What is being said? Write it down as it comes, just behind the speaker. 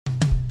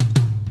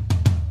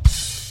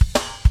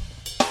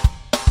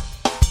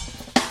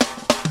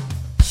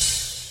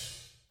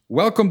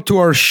Welcome to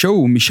our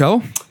show,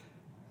 Michel.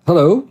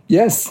 Hello.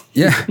 Yes.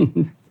 Yeah.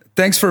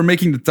 Thanks for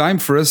making the time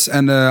for us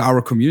and our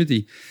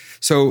community.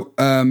 So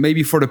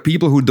maybe for the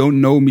people who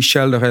don't know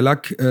Michel de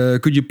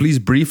Reilac, could you please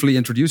briefly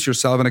introduce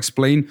yourself and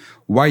explain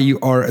why you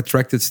are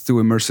attracted to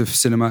immersive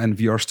cinema and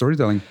VR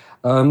storytelling?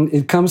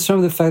 It comes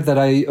from the fact that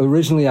I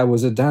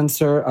was a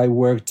dancer. I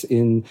worked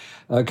in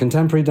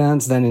contemporary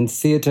dance, then in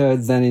theater,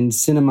 then in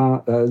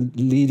cinema,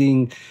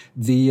 leading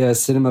the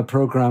cinema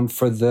program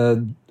for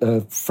the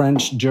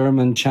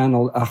French-German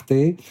channel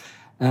Arte.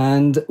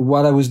 And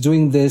while I was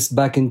doing this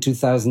back in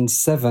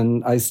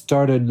 2007, I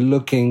started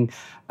looking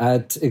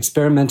at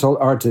experimental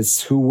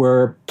artists who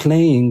were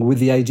playing with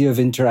the idea of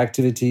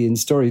interactivity in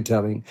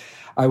storytelling.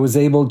 I was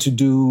able to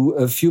do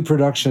a few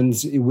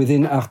productions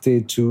within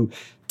Arte to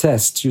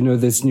test,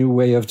 this new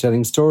way of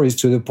telling stories,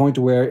 to the point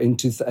where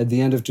at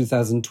the end of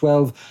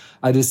 2012,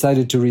 I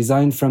decided to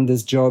resign from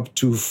this job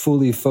to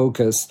fully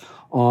focus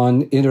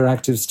on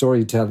interactive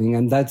storytelling.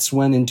 And that's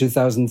when in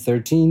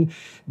 2013,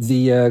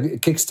 the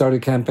Kickstarter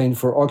campaign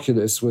for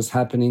Oculus was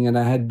happening. And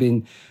I had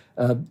been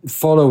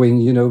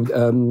following,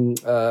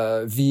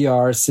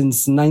 VR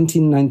since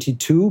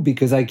 1992,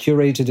 because I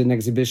curated an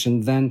exhibition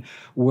then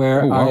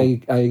where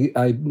I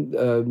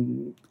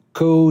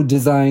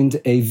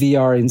co-designed a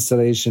VR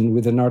installation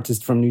with an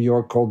artist from New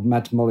York called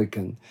Matt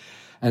Mullican.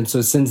 And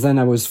so since then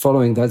I was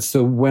following that.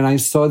 So when I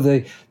saw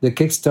the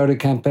Kickstarter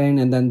campaign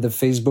and then the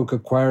Facebook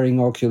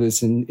acquiring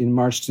Oculus in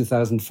March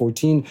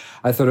 2014,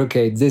 I thought,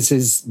 okay,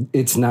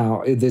 it's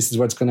now. This is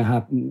what's going to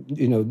happen.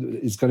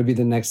 It's going to be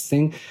the next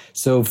thing.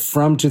 So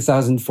from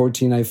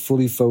 2014, I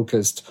fully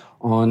focused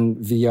on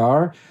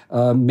VR,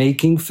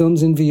 making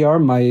films in VR.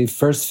 My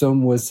first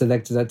film was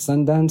selected at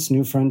Sundance,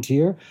 New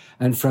Frontier.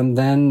 And from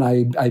then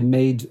I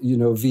made,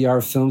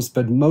 VR films,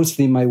 but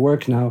mostly my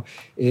work now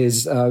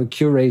is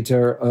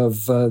curator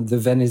of the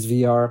Venice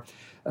VR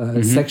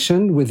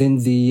section within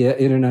the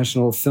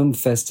International Film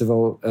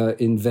Festival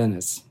in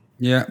Venice.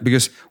 Yeah,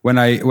 because when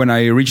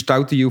I reached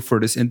out to you for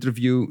this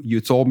interview,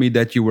 you told me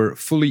that you were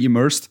fully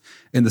immersed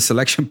in the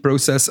selection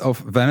process of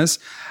Venice.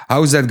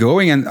 How is that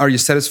going? And are you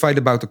satisfied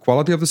about the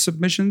quality of the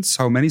submissions?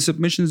 How many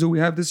submissions do we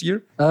have this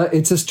year?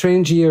 It's a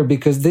strange year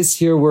because this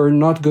year we're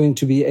not going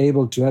to be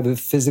able to have a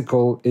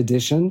physical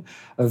edition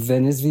of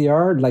Venice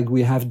VR like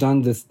we have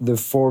done the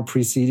 4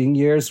 preceding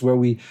years, where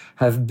we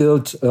have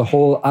built a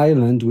whole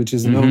island, which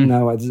is known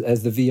now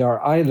as the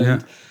VR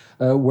Island. Yeah.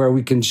 Where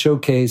we can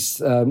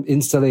showcase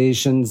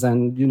installations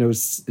and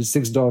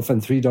 6DoF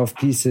and 3DoF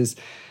pieces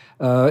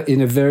in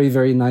a very,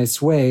 very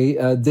nice way.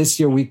 This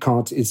year we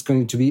can't. It's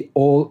going to be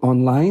all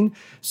online,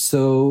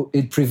 so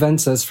it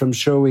prevents us from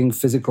showing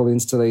physical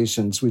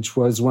installations, which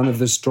was one of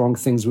the strong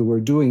things we were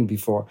doing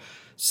before.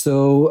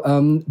 So,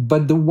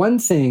 but the one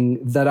thing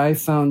that I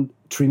found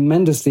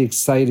tremendously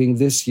exciting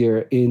this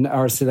year in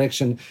our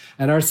selection,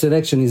 and our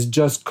selection is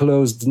just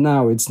closed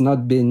now, it's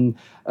not been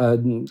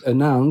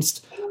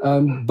announced,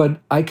 but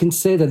I can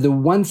say that the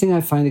one thing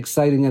I find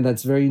exciting and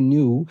that's very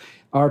new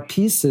are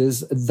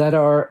pieces that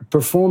are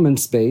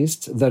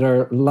performance-based, that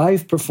are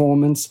live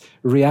performance,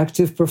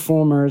 reactive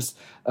performers,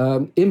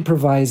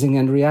 improvising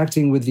and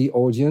reacting with the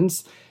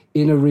audience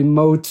in a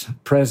remote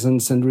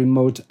presence and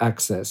remote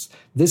access.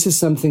 This is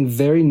something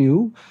very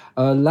new.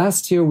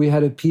 Last year, we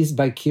had a piece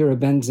by Kira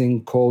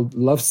Benzing called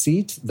Love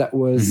Seat that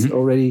was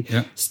already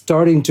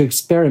starting to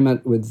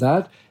experiment with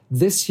that.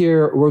 This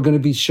year, we're going to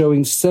be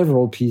showing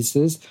several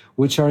pieces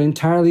which are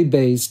entirely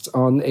based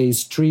on a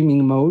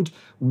streaming mode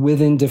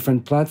within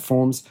different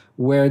platforms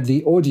where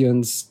the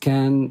audience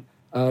can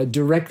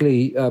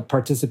directly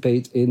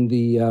participate in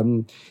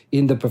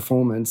the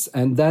performance.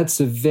 And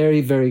that's a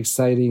very, very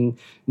exciting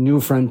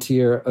new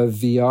frontier of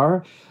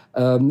VR.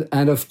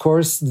 And of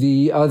course,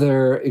 the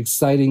other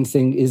exciting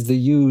thing is the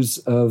use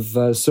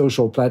of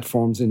social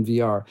platforms in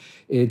VR.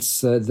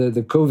 It's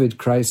the COVID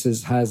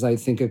crisis has, I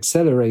think,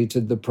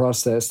 accelerated the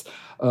process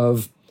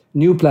of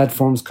new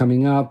platforms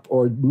coming up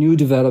or new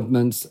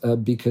developments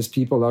because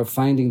people are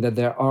finding that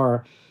there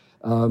are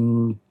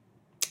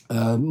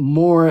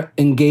more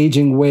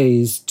engaging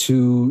ways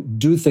to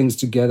do things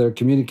together,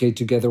 communicate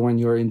together when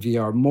you're in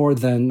VR, more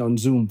than on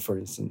Zoom, for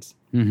instance.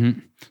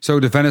 So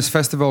the Venice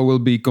Festival will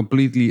be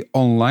completely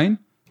online?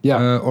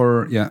 Yeah.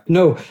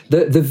 No,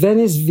 the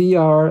Venice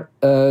VR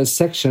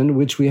section,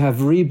 which we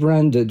have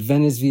rebranded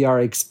Venice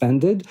VR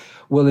Expanded,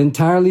 will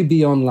entirely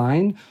be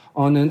online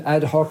on an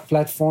ad hoc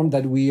platform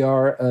that we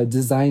are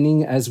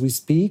designing as we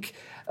speak.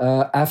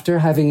 After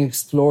having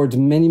explored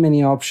many,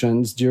 many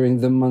options during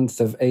the month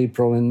of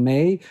April and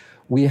May,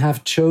 we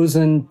have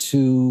chosen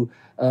to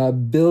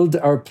build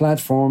our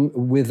platform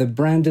with a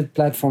branded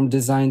platform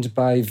designed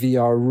by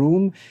VR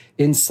Room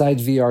inside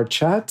VR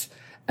Chat.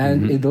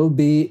 And it'll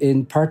be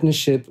in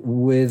partnership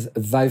with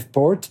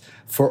Viveport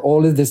for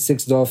all of the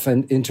 6DoF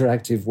and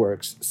interactive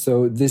works.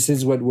 So this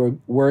is what we're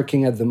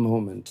working at the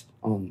moment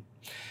on.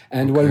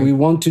 And what we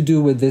want to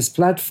do with this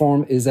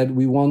platform is that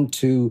we want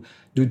to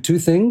do 2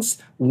 things.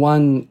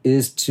 One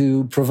is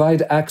to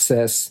provide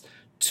access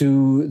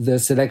to the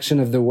selection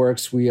of the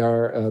works we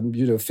are,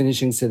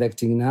 finishing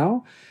selecting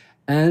now.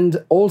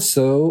 and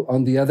also,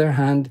 on the other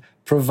hand,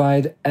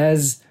 provide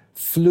as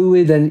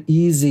fluid and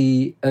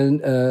easy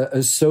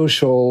a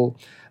social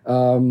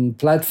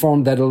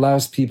platform that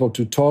allows people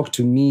to talk,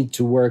 to meet,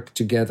 to work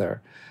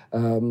together,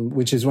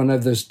 which is one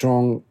of the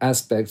strong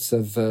aspects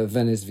of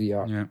Venice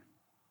VR. Yeah,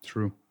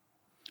 true.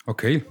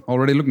 Okay,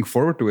 already looking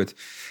forward to it.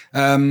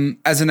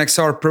 As an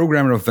XR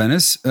programmer of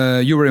Venice,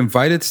 you were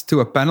invited to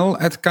a panel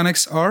at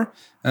CanXR,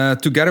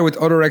 together with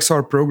other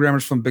XR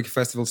programmers from big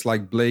festivals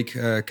like Blake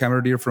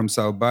Kamerdier from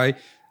South by,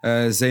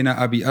 Zeina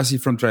Abi-Assi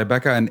from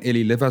Tribeca, and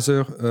Elie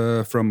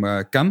Levasseur from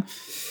Cannes.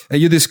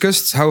 You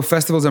discussed how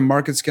festivals and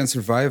markets can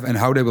survive and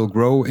how they will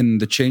grow in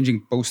the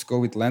changing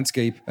post-COVID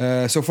landscape.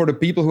 So for the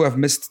people who have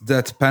missed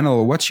that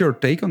panel, what's your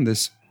take on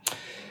this?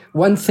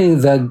 One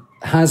thing that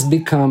has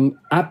become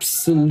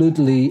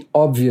absolutely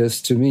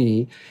obvious to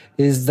me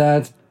is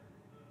that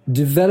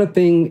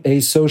developing a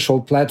social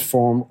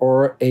platform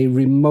or a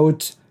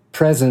remote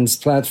presence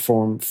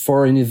platform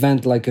for an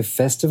event like a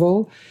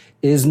festival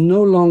is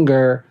no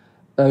longer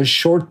a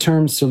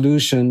short-term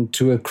solution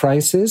to a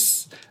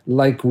crisis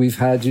like we've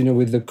had,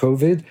 with the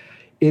COVID.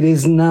 It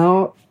is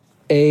now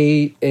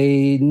a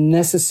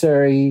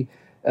necessary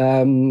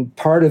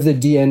part of the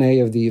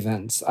DNA of the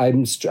events.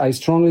 I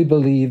strongly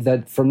believe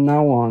that from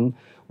now on,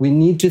 we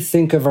need to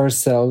think of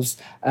ourselves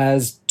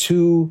as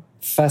two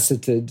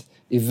faceted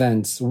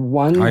events.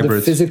 One, hybrid,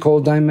 the physical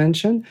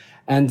dimension,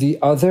 and the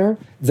other,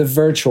 the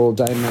virtual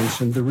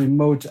dimension, the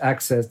remote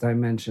access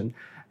dimension.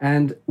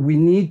 And we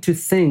need to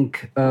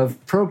think of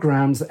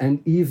programs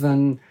and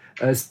even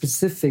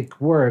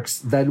specific works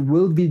that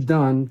will be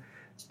done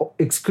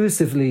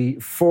exclusively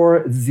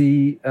for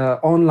the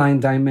online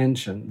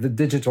dimension, the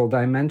digital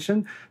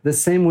dimension, the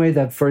same way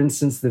that, for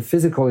instance, the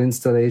physical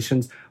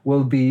installations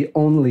will be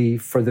only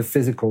for the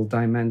physical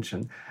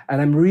dimension.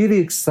 And I'm really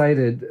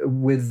excited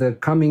with the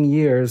coming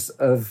years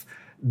of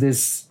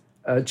this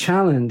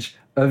challenge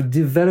of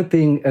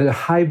developing a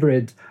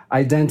hybrid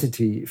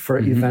identity for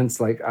events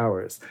like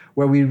ours,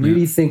 where we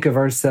really think of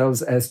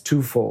ourselves as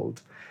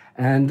twofold.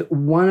 And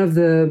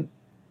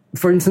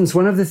for instance,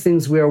 one of the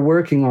things we are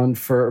working on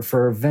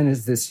for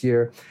Venice this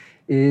year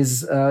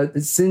is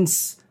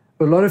since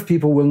a lot of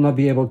people will not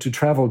be able to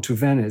travel to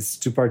Venice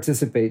to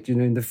participate,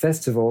 in the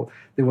festival,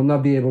 they will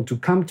not be able to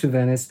come to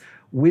Venice.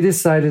 We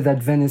decided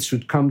that Venice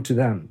should come to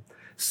them.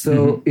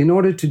 So in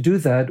order to do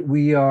that,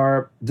 we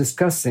are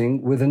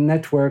discussing with a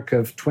network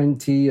of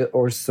 20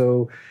 or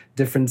so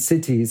different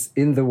cities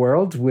in the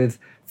world with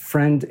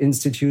friend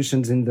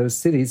institutions in those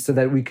cities so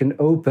that we can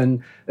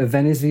open a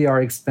Venice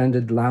VR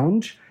Expanded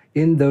Lounge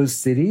in those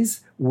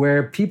cities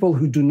where people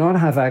who do not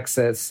have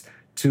access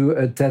to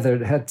a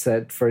tethered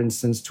headset, for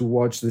instance, to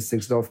watch the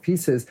 6DoF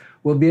pieces,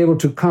 will be able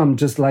to come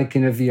just like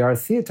in a VR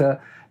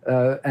theater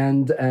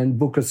and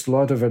book a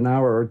slot of an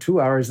hour or 2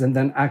 hours and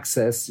then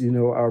access,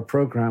 our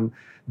program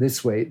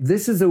this way.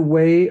 This is a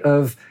way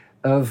of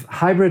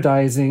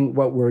hybridizing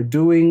what we're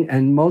doing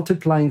and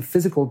multiplying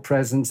physical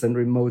presence and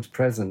remote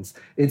presence.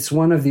 It's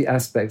one of the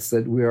aspects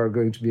that we are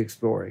going to be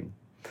exploring.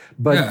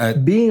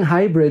 But being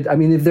hybrid,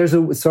 if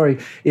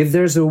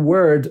there's a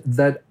word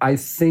that I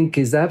think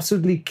is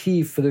absolutely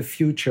key for the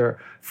future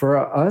for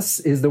us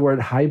is the word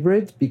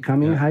hybrid,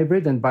 becoming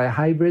hybrid, and by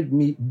hybrid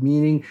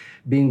meaning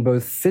being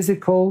both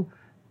physical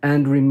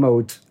and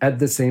remote at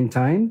the same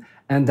time,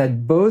 and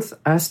that both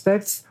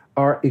aspects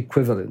are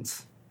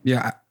equivalent.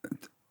 Yeah,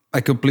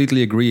 I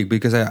completely agree,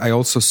 because I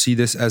also see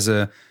this as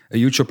a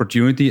huge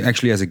opportunity,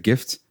 actually as a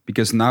gift,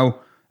 because now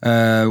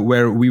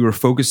where we were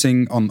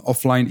focusing on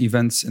offline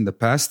events in the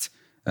past,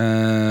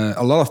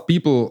 a lot of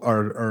people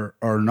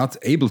are not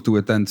able to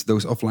attend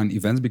those offline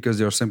events because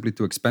they are simply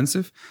too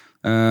expensive,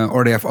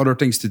 or they have other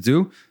things to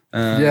do.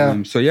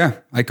 So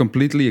I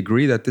completely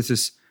agree that this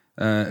is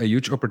a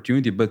huge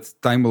opportunity, but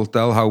time will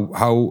tell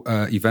how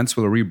events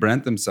will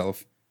rebrand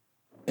themselves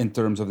in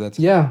terms of that.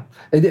 Yeah,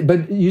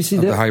 but you see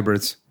the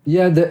hybrids.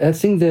 Yeah, I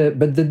think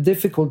the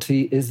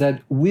difficulty is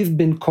that we've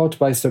been caught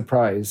by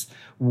surprise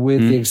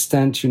with the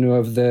extent,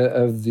 of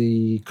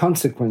the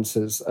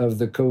consequences of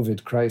the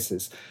COVID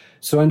crisis.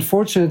 So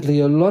unfortunately,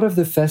 a lot of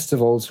the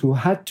festivals who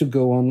had to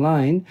go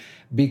online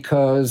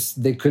because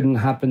they couldn't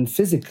happen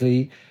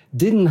physically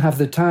didn't have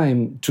the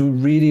time to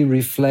really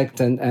reflect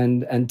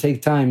and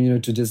take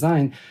time, to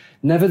design.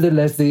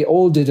 Nevertheless, they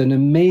all did an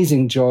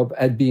amazing job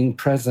at being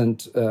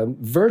present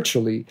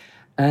virtually.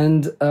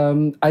 And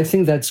I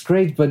think that's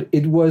great, but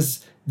it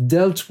was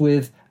dealt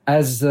with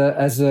as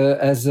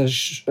a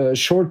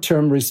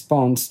short-term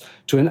response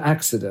to an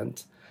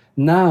accident.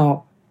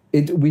 Now,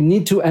 we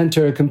need to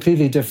enter a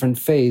completely different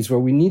phase where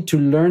we need to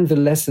learn the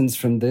lessons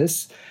from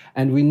this,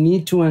 and we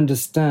need to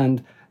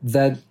understand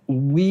that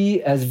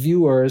we as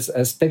viewers,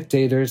 as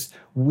spectators,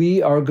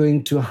 we are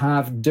going to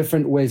have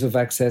different ways of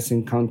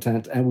accessing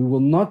content, and we will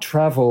not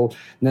travel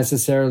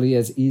necessarily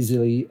as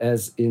easily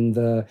as in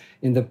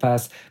the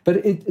past.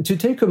 But to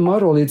take a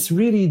model, it's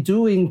really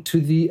doing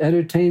to the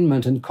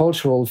entertainment and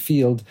cultural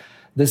field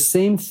the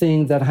same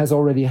thing that has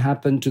already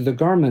happened to the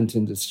garment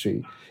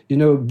industry.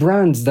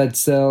 Brands that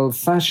sell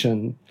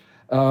fashion,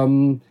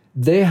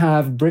 they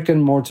have brick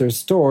and mortar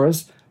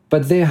stores,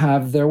 but they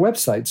have their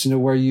websites,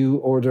 where you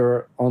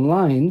order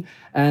online,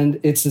 and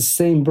it's the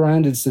same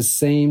brand, it's the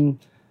same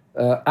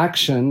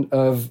action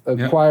of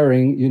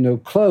acquiring,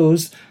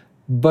 clothes,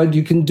 but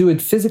you can do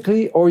it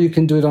physically or you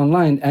can do it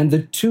online, and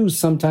the two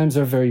sometimes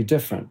are very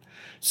different.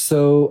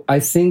 So I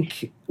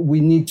think we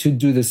need to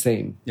do the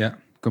same. Yeah,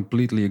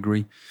 completely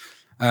agree.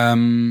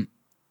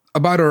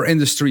 About our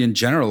industry in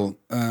general,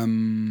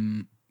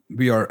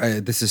 we are.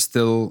 This is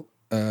still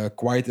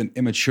quite an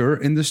immature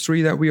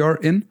industry that we are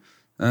in,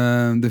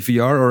 the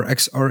VR or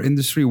XR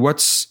industry.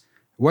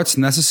 What's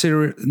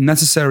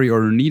necessary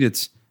or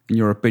needed, in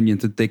your opinion,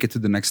 to take it to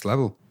the next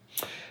level?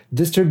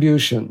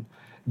 Distribution.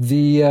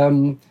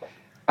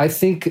 I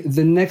think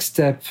the next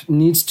step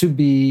needs to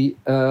be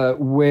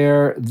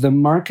where the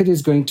market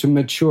is going to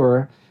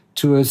mature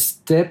to a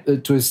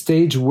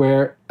stage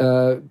where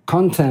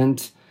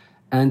content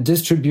and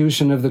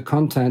distribution of the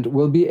content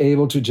will be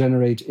able to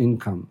generate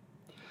income.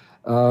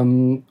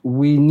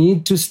 We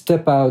need to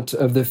step out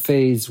of the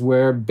phase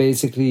where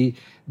basically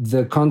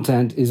the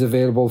content is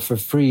available for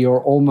free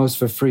or almost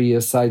for free,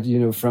 aside,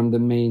 from the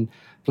main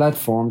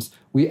platforms.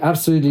 We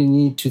absolutely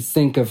need to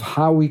think of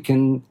how we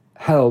can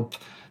help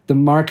the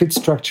market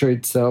structure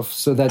itself,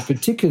 so that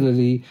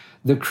particularly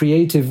the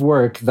creative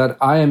work that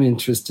I am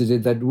interested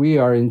in, that we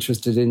are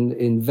interested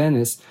in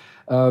Venice,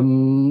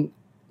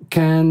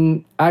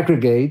 can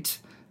aggregate,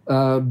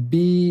 so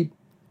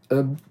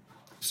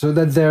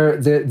that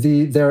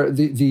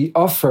the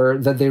offer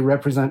that they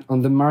represent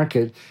on the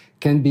market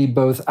can be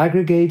both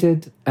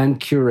aggregated and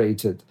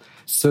curated,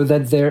 so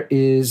that there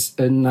is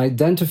an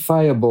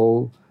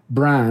identifiable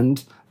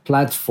brand,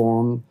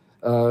 platform,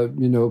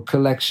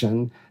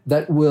 collection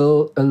that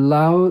will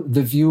allow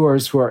the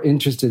viewers who are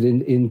interested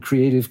in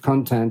creative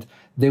content,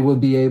 they will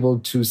be able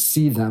to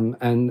see them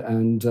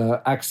and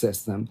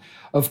access them.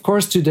 Of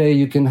course, today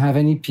you can have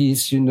any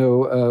piece,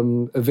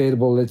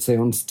 available, let's say,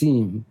 on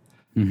Steam.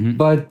 Mm-hmm.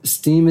 But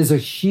Steam is a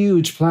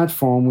huge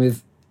platform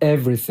with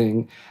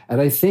everything.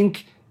 And I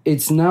think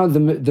it's now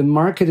the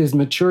market is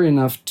mature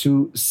enough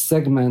to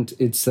segment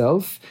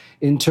itself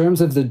in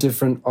terms of the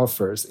different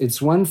offers.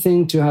 It's one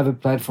thing to have a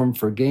platform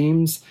for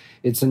games.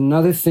 It's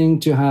another thing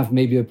to have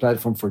maybe a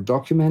platform for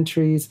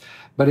documentaries.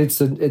 But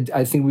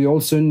I think we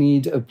also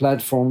need a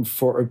platform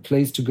for a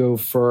place to go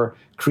for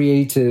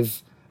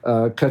creative,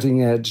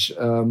 cutting-edge,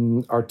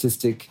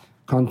 artistic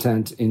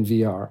content in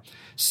VR.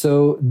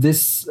 So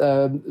this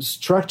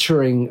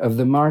structuring of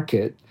the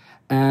market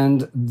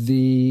and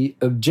the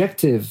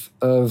objective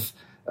of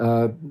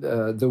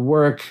the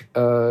work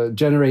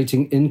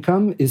generating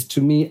income is,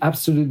 to me,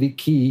 absolutely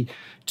key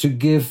to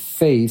give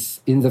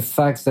faith in the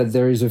fact that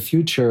there is a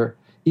future,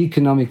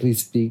 economically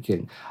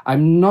speaking.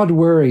 I'm not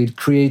worried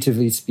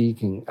creatively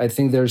speaking. I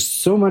think there's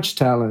so much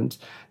talent.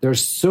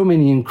 There's so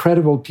many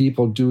incredible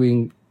people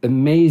doing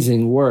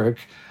amazing work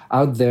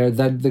out there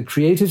that the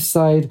creative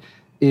side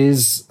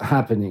is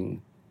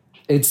happening.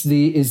 It's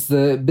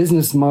the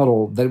business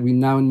model that we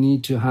now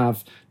need to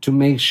have to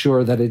make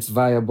sure that it's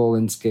viable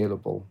and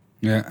scalable.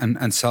 Yeah,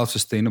 and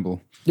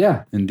self-sustainable.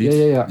 Yeah, indeed.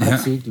 Yeah,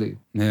 absolutely.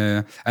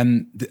 Yeah,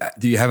 and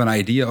do you have an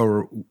idea,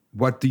 or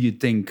what do you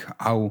think?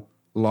 How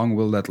long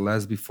will that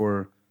last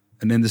before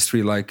an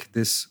industry like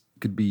this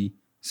could be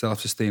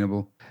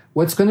self-sustainable?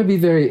 What's going to be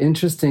very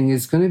interesting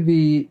is going to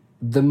be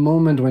the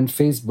moment when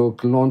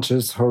Facebook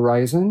launches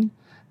Horizon,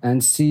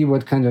 and see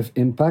what kind of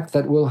impact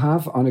that will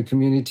have on a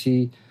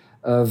community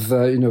of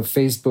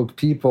Facebook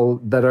people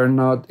that are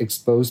not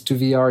exposed to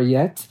VR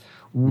yet.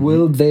 Mm-hmm.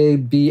 Will they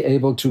be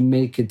able to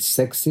make it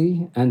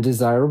sexy and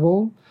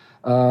desirable?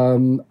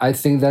 I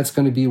think that's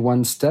going to be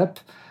one step.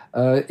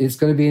 It's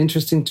going to be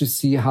interesting to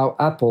see how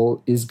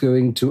Apple is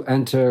going to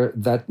enter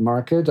that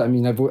market. I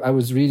mean, I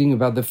was reading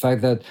about the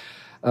fact that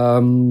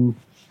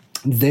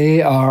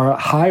they are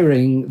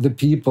hiring the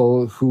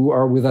people who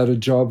are without a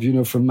job,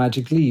 from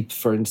Magic Leap,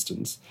 for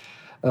instance.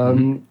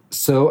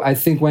 So I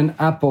think when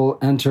Apple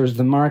enters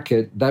the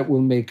market, that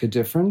will make a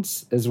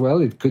difference as well.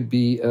 It could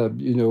be,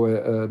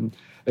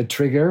 a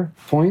trigger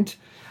point.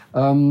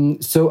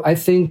 So I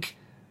think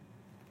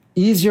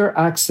easier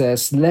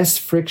access, less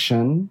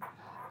friction,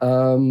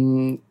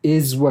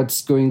 is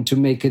what's going to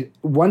make it.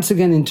 Once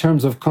again, in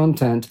terms of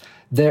content,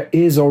 there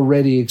is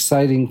already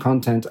exciting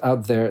content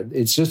out there.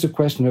 It's just a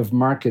question of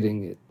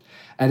marketing it.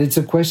 And it's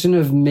a question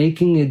of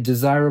making it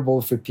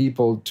desirable for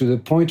people to the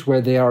point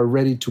where they are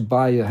ready to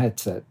buy a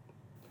headset.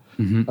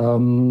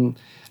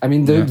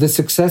 Mm-hmm. The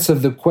success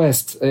of the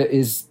Quest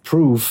is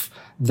proof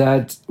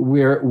that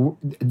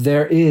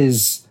there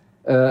is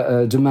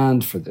a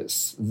demand for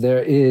this.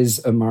 There is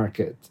a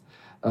market.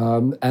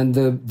 And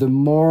the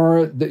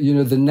more,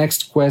 the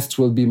next Quest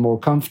will be more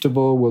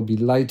comfortable, will be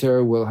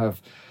lighter, will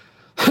have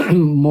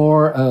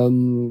more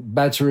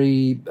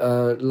battery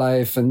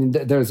life.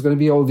 There's going to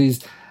be all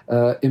these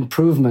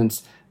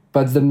improvements,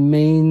 but the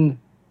main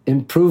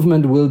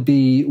improvement will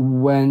be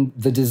when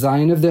the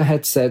design of the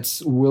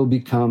headsets will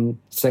become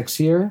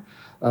sexier.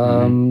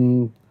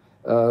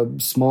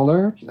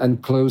 smaller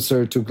and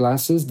closer to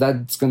glasses.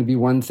 That's going to be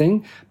one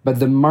thing. But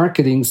the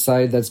marketing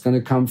side that's going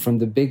to come from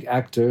the big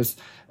actors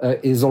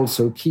is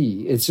also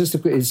key. It's just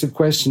it's a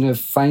question of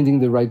finding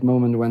the right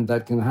moment when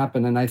that can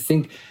happen. And I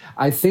think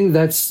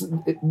that's,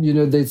 you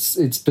know,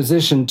 it's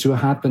positioned to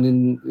happen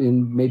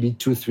in maybe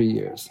 2-3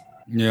 years.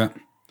 Yeah,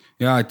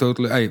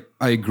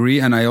 I agree,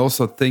 and I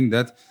also think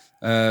that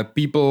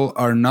people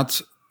are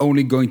not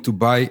only going to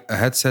buy a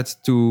headset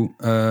to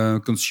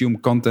consume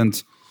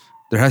content.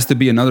 There has to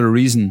be another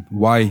reason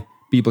why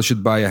people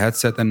should buy a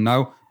headset. And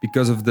now,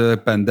 because of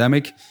the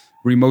pandemic,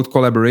 remote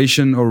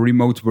collaboration or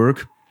remote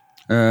work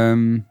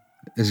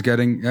is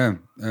getting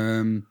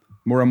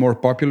more and more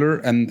popular.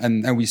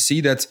 And we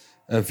see that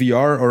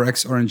VR or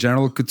XR in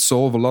general could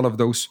solve a lot of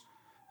those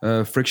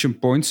friction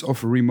points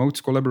of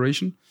remote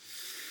collaboration.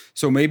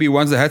 So maybe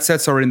once the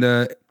headsets are in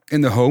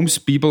the homes,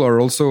 people are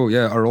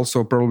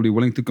also probably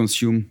willing to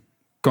consume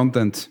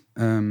content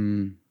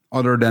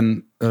other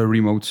than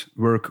remote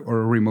work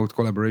or remote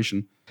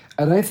collaboration.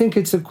 And I think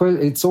it's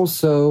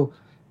also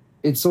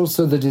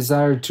the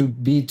desire to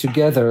be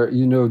together.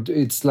 You know,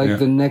 it's like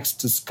the next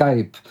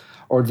Skype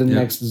or the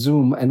next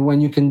Zoom. And when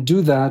you can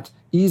do that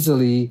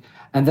easily,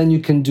 and then you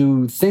can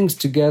do things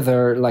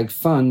together like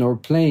fun or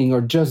playing or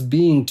just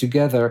being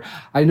together.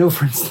 I know,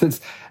 for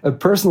instance, a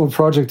personal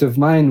project of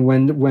mine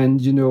when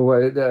you know,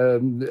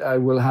 I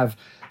will have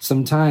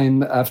some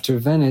time after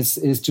Venice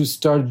is to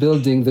start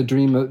building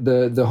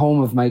the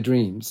home of my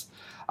dreams.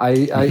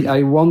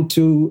 I want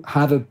to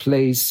have a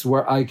place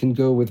where I can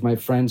go with my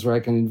friends, where I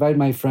can invite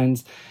my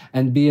friends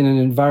and be in an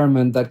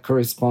environment that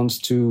corresponds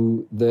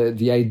to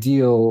the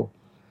ideal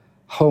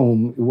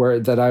home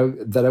that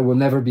I will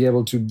never be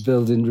able to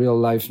build in real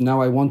life.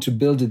 Now I want to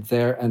build it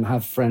there and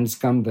have friends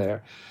come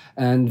there,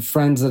 and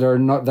friends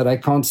that I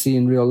can't see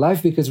in real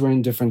life because we're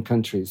in different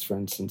countries, for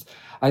instance.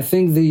 I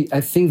think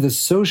the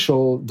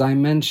social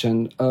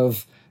dimension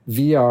of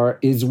VR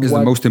is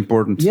the most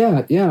important.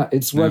 Yeah,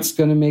 it's what's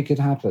going to make it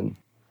happen.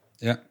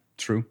 Yeah,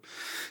 true.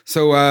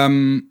 So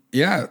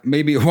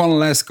maybe one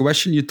last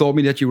question. You told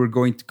me that you were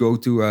going to go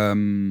to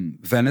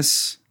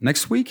Venice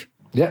next week.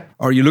 Yeah.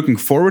 Are you looking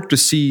forward to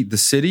see the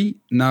city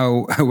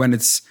now when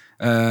it's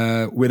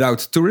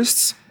without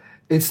tourists?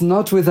 It's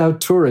not without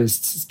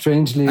tourists,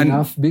 strangely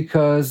enough,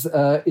 because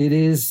it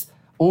is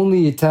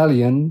only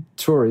Italian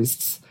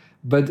tourists,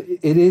 but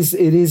it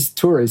is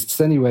tourists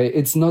anyway.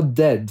 It's not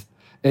dead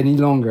any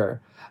longer.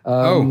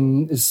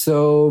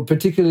 So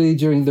particularly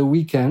during the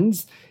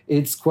weekends,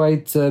 it's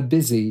quite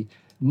busy.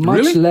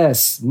 Much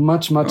less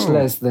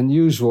than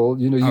usual.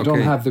 You know, you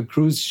don't have the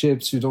cruise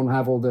ships, you don't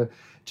have all the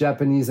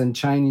Japanese and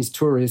Chinese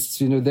tourists,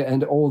 you know,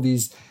 and all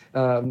these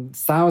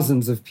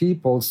thousands of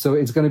people. So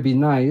it's going to be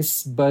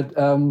nice, but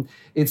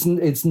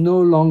it's no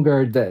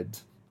longer dead,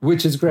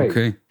 which is great.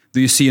 Okay.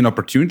 Do you see an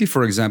opportunity,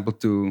 for example,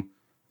 to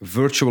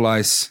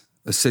virtualize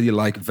a city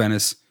like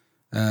Venice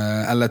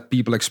and let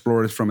people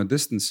explore it from a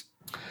distance?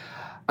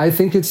 I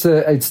think it's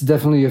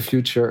definitely a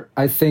future.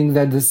 I think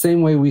that the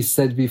same way we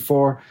said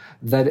before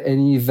that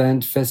any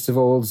event,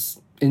 festivals,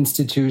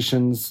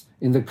 institutions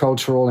in the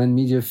cultural and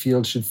media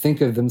field should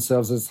think of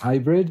themselves as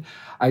hybrid,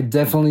 I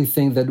definitely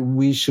think that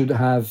we should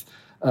have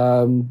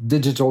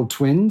digital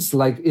twins.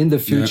 Like in the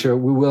future,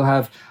 we will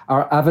have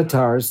our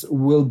avatars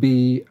will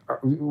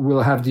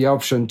have the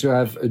option to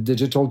have a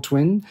digital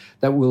twin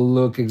that will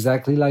look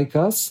exactly like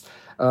us.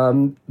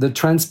 The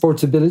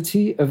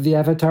transportability of the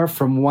avatar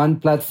from one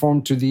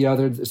platform to the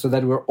other so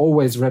that we're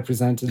always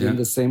represented in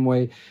the same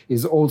way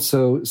is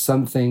also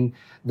something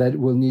that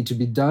will need to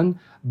be done.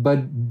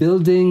 But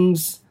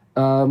buildings,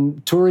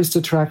 tourist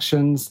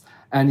attractions,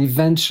 and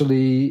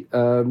eventually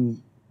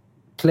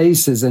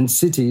places and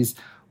cities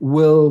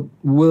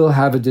will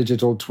have a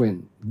digital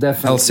twin.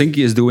 Definitely.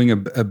 Helsinki is doing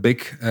a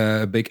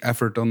big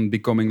effort on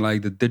becoming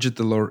like the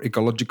digital or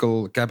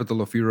ecological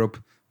capital of Europe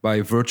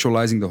by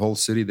virtualizing the whole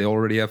city. They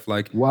already have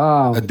like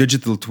a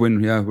digital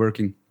twin,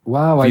 working.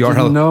 Wow, I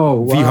didn't know.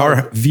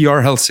 Wow.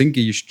 VR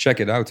Helsinki, you should check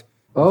it out.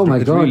 Oh my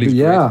God, really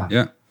yeah.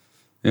 Great.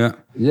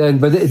 Yeah.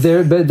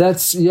 But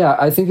that's,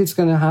 I think it's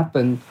going to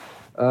happen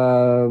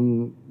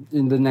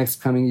in the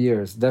next coming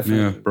years,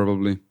 definitely. Yeah,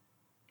 probably.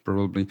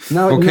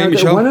 Now,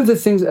 Michel? one of the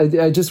things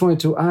I just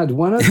wanted to add,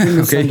 one of the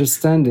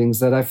misunderstandings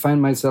that I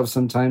find myself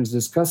sometimes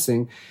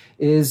discussing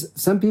is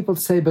some people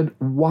say, but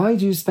why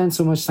do you spend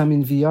so much time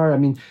in VR? I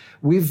mean,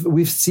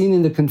 we've seen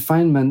in the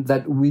confinement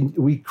that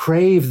we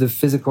crave the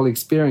physical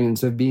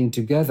experience of being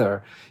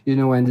together, you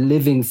know, and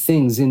living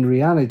things in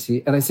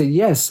reality. And I say,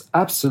 yes,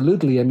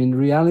 absolutely. I mean,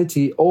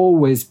 reality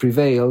always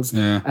prevails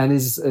and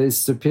is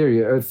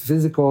superior. A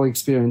physical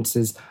experience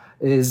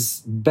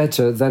is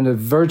better than a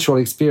virtual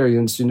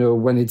experience, you know,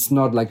 when it's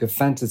not like a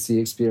fantasy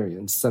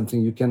experience,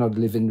 something you cannot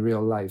live in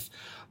real life.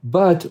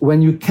 But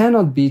when you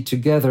cannot be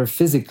together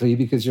physically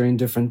because you're in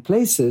different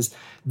places,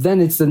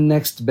 then it's the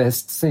next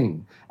best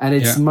thing. And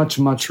it's much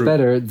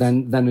better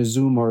than a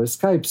Zoom or a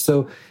Skype.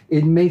 So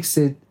it makes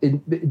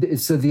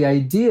so the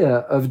idea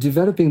of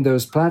developing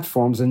those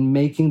platforms and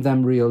making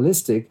them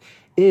realistic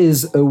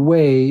is a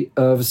way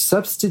of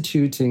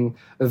substituting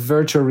a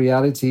virtual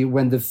reality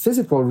when the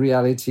physical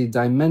reality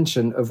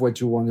dimension of what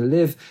you want to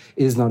live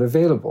is not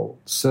available.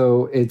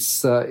 So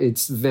it's not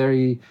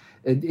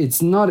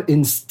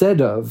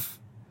instead of,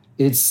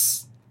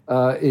 it's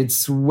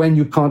when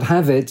you can't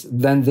have it,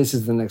 then this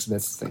is the next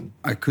best thing.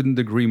 I couldn't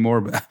agree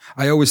more. But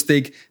I always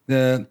use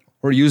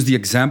the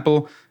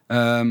example.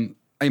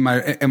 In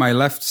my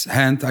left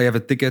hand, I have a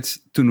ticket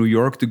to New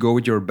York to go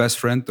with your best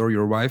friend or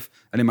your wife.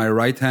 And in my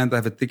right hand, I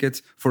have a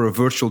ticket for a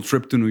virtual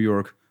trip to New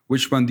York.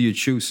 Which one do you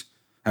choose?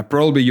 And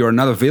probably you're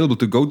not available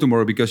to go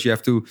tomorrow because you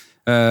have to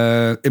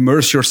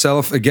immerse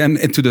yourself again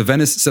into the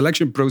Venice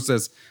selection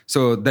process.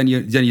 So then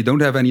you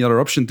don't have any other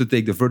option to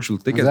take the virtual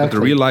ticket. Exactly. But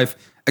the real life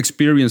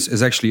experience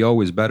is actually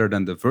always better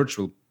than the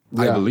virtual,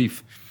 I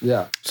believe.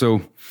 Yeah.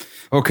 So,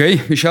 okay,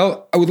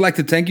 Michel, I would like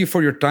to thank you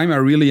for your time. I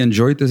really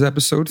enjoyed this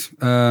episode.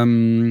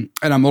 And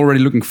I'm already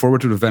looking forward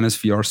to the Venice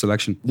VR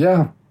selection.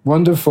 Yeah,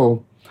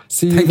 wonderful.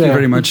 See you there. Thank you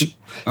very much.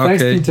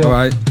 Thanks, okay, Peter.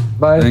 bye.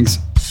 Bye. Thanks.